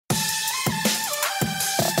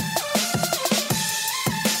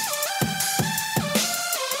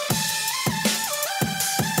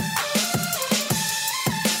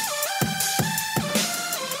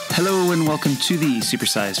welcome to the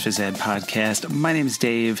Supersize Phys Ed podcast. My name is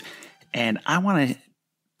Dave, and I want to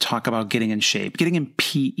talk about getting in shape, getting in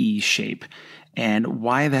PE shape, and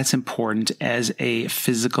why that's important as a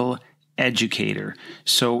physical educator.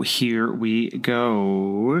 So here we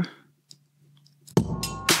go.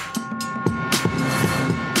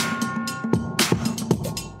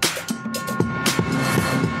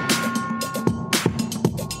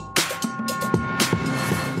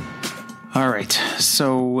 All right,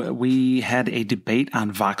 so we had a debate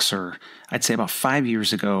on Voxer, I'd say about 5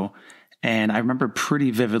 years ago, and I remember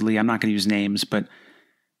pretty vividly. I'm not going to use names, but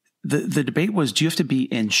the debate was, do you have to be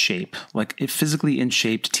in shape, like physically in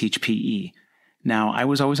shape to teach PE? Now, I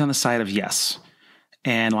was always on the side of yes,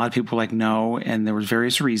 and a lot of people were like, no, and there was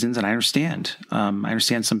various reasons, and I understand. I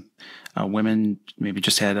understand some women maybe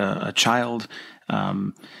just had a child.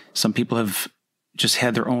 Some people have just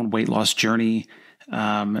had their own weight loss journey.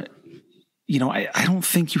 I don't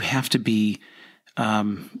think you have to be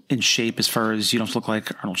in shape as far as you don't look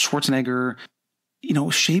like Arnold Schwarzenegger.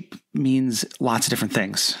 Shape means lots of different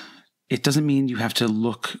things. It doesn't mean you have to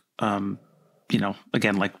look,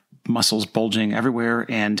 again, like muscles bulging everywhere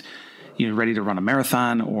and you're ready to run a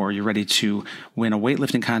marathon or you're ready to win a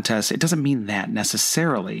weightlifting contest. It doesn't mean that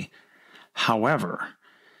necessarily. However,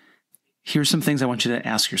 here's some things I want you to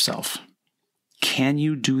ask yourself. Can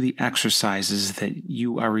you do the exercises that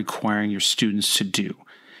you are requiring your students to do?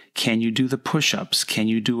 Can you do the push-ups? Can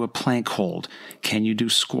you do a plank hold? Can you do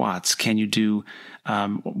squats? Can you do,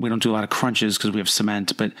 we don't do a lot of crunches because we have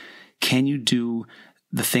cement, but can you do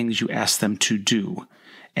the things you ask them to do?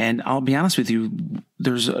 And I'll be honest with you,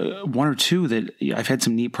 there's one or two that I've had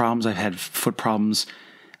some knee problems. I've had foot problems.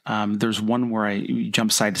 There's one where I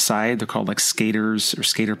jump side to side. They're called like skaters or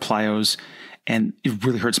skater plyos. And it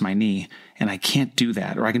really hurts my knee and I can't do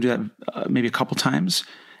that. Or I can do that maybe a couple times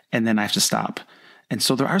and then I have to stop. And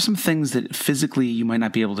so there are some things that physically you might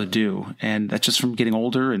not be able to do. And that's just from getting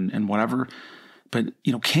older and whatever. But,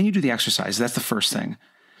 can you do the exercise? That's the first thing.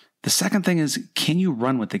 The second thing is, can you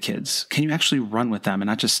run with the kids? Can you actually run with them and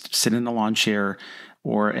not just sit in a lawn chair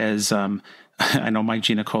or as I know Mike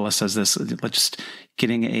Giannicola says this, just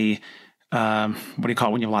getting a what do you call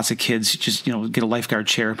it when you have lots of kids? Just, get a lifeguard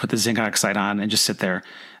chair, put the zinc oxide on and just sit there.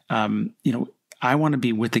 I want to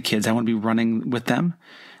be with the kids. I want to be running with them.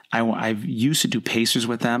 I've used to do pacers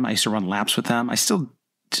with them. I used to run laps with them. I still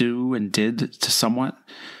do and did to somewhat,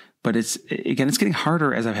 but it's getting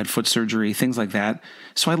harder as I've had foot surgery, things like that.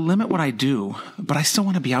 So I limit what I do, but I still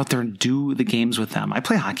want to be out there and do the games with them. I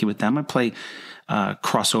play hockey with them. I play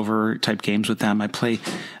crossover type games with them. I play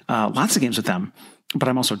lots of games with them. But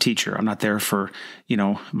I'm also a teacher. I'm not there for,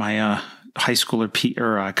 my high school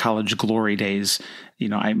or college glory days.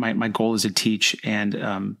 My goal is to teach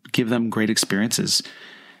and give them great experiences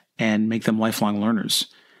and make them lifelong learners.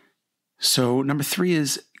 So number 3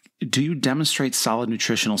 is, do you demonstrate solid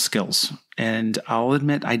nutritional skills? And I'll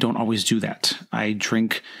admit I don't always do that. I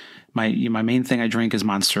drink my main thing I drink is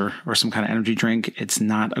Monster or some kind of energy drink. It's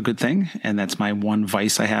not a good thing, and that's my one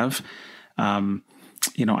vice I have. I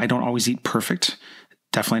don't always eat perfect.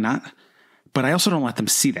 Definitely not. But I also don't let them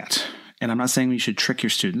see that. And I'm not saying you should trick your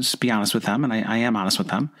students. Be honest with them. And I am honest with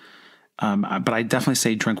them. But I definitely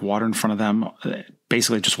say drink water in front of them,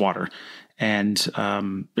 basically just water. And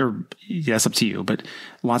that's up to you. But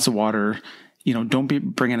lots of water. Don't be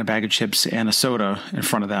bringing a bag of chips and a soda in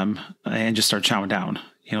front of them and just start chowing down.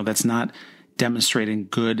 That's not demonstrating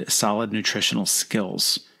good, solid nutritional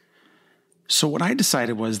skills. So what I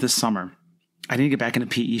decided was this summer, I need to get back into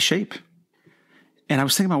PE shape. And I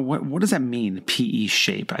was thinking about what does that mean, PE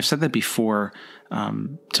shape? I've said that before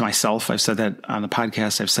to myself. I've said that on the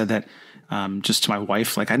podcast. I've said that just to my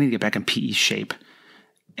wife, like I need to get back in PE shape.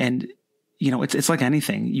 And, it's like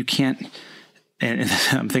anything. You can't, and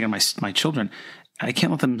I'm thinking of my children, I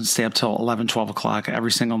can't let them stay up till 11, 12 o'clock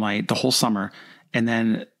every single night, the whole summer. And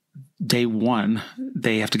then day one,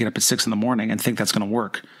 they have to get up at 6 a.m. and think that's going to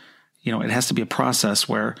work. It has to be a process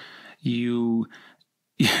where you're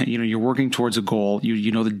working towards a goal.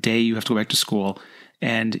 The day you have to go back to school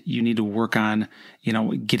and you need to work on,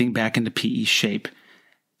 getting back into PE shape.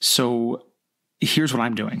 So here's what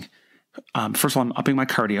I'm doing. First of all, I'm upping my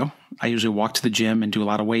cardio. I usually walk to the gym and do a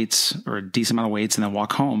lot of weights or a decent amount of weights and then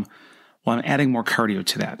walk home. Well, I'm adding more cardio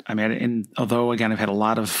to that. And although again, I've had a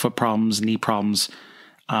lot of foot problems, knee problems,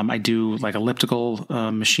 I do like elliptical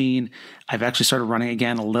machine. I've actually started running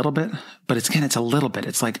again a little bit, but it's a little bit.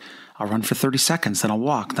 It's like I'll run for 30 seconds, then I'll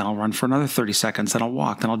walk, then I'll run for another 30 seconds, then I'll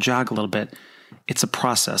walk, then I'll jog a little bit. It's a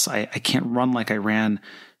process. I can't run like I ran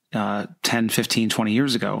 10, 15, 20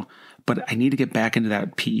 years ago, but I need to get back into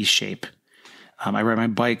that PE shape. I ride my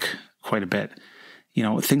bike quite a bit.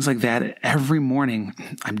 things like that. Every morning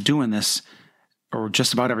I'm doing this, or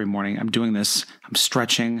just about every morning I'm doing this. I'm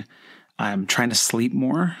stretching. I'm trying to sleep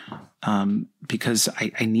more because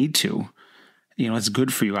I need to. It's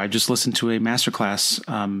good for you. I just listened to a masterclass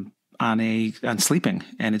on sleeping,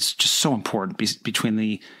 and it's just so important between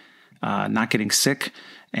the not getting sick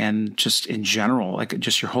and just in general, like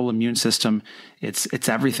just your whole immune system. It's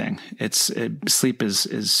everything. Sleep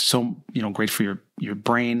is so great for your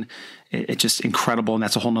brain. It's just incredible, and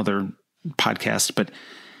that's a whole nother podcast. But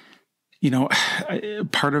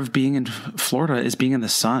part of being in Florida is being in the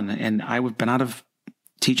sun, and I've been out of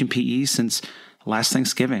teaching PE since last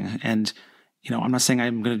Thanksgiving, and I'm not saying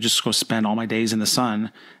I'm going to just go spend all my days in the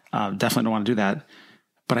sun. Definitely don't want to do that.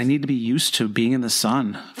 But I need to be used to being in the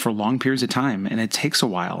sun for long periods of time. And it takes a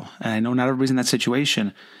while. And I know not everybody's in that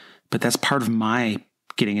situation, but that's part of my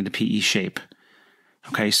getting into PE shape.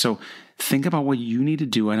 Okay, so think about what you need to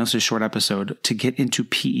do. I know it's a short episode to get into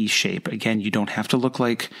PE shape. Again, you don't have to look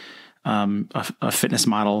like a fitness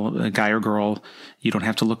model, a guy or girl. You don't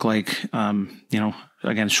have to look like, again,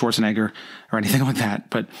 Schwarzenegger or anything like that.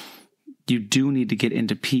 But you do need to get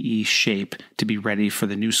into PE shape to be ready for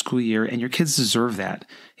the new school year, and your kids deserve that.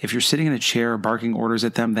 If you're sitting in a chair barking orders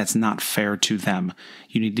at them, that's not fair to them.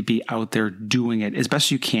 You need to be out there doing it as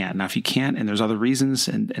best you can. Now, if you can't, and there's other reasons,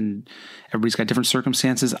 and everybody's got different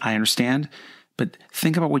circumstances, I understand, but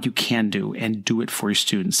think about what you can do and do it for your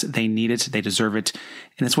students. They need it, they deserve it,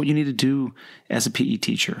 and it's what you need to do as a PE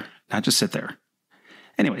teacher, not just sit there.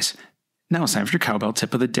 Anyways, now it's time for your cowbell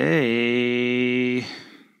tip of the day.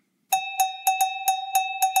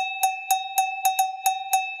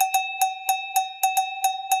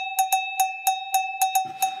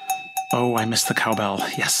 Oh, I missed the cowbell.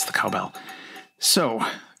 Yes, the cowbell. So,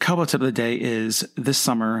 cowbell tip of the day is this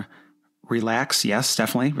summer, relax. Yes,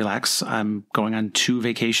 definitely relax. I'm going on 2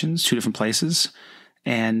 vacations, 2 different places,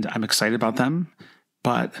 and I'm excited about them,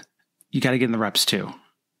 but you got to get in the reps too.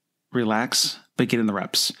 Relax, but get in the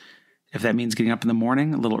reps. If that means getting up in the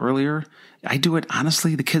morning a little earlier, I do it.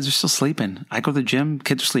 Honestly, the kids are still sleeping. I go to the gym,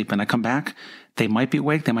 kids are sleeping. I come back, they might be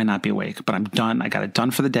awake, they might not be awake, but I'm done. I got it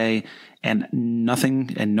done for the day, and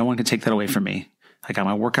nothing and no one can take that away from me. I got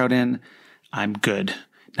my workout in. I'm good.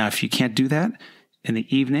 Now, if you can't do that in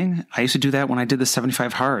the evening, I used to do that when I did the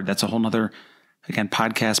 75 hard. That's a whole nother, again,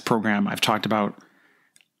 podcast program I've talked about.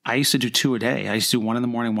 I used to do 2 a day. I used to do 1 in the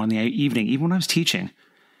morning, 1 in the evening, even when I was teaching.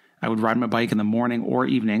 I would ride my bike in the morning or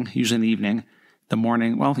evening, usually in the evening, the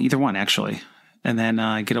morning, well, either one actually. And then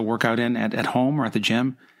get a workout in at home or at the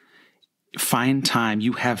gym. Find time.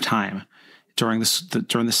 You have time during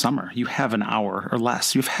the summer. You have an hour or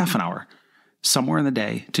less. You have half an hour somewhere in the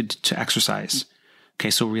day to exercise.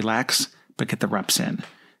 Okay, so relax, but get the reps in.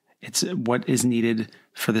 It's what is needed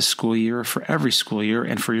for this school year, for every school year,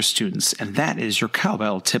 and for your students. And that is your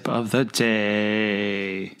cowbell tip of the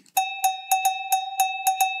day.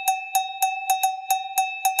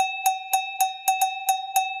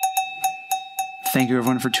 Thank you,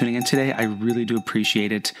 everyone, for tuning in today. I really do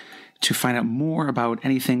appreciate it. To find out more about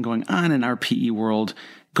anything going on in our PE world,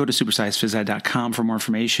 go to supersizephysed.com for more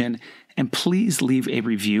information. And please leave a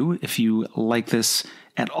review if you like this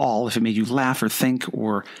at all, if it made you laugh or think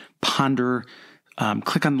or ponder.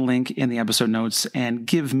 Click on the link in the episode notes and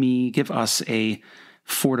give us a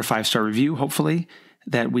 4 to 5 star review, hopefully,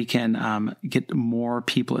 that we can get more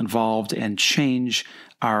people involved and change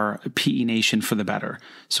our PE nation for the better.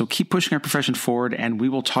 So keep pushing our profession forward, and we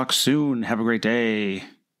will talk soon. Have a great day.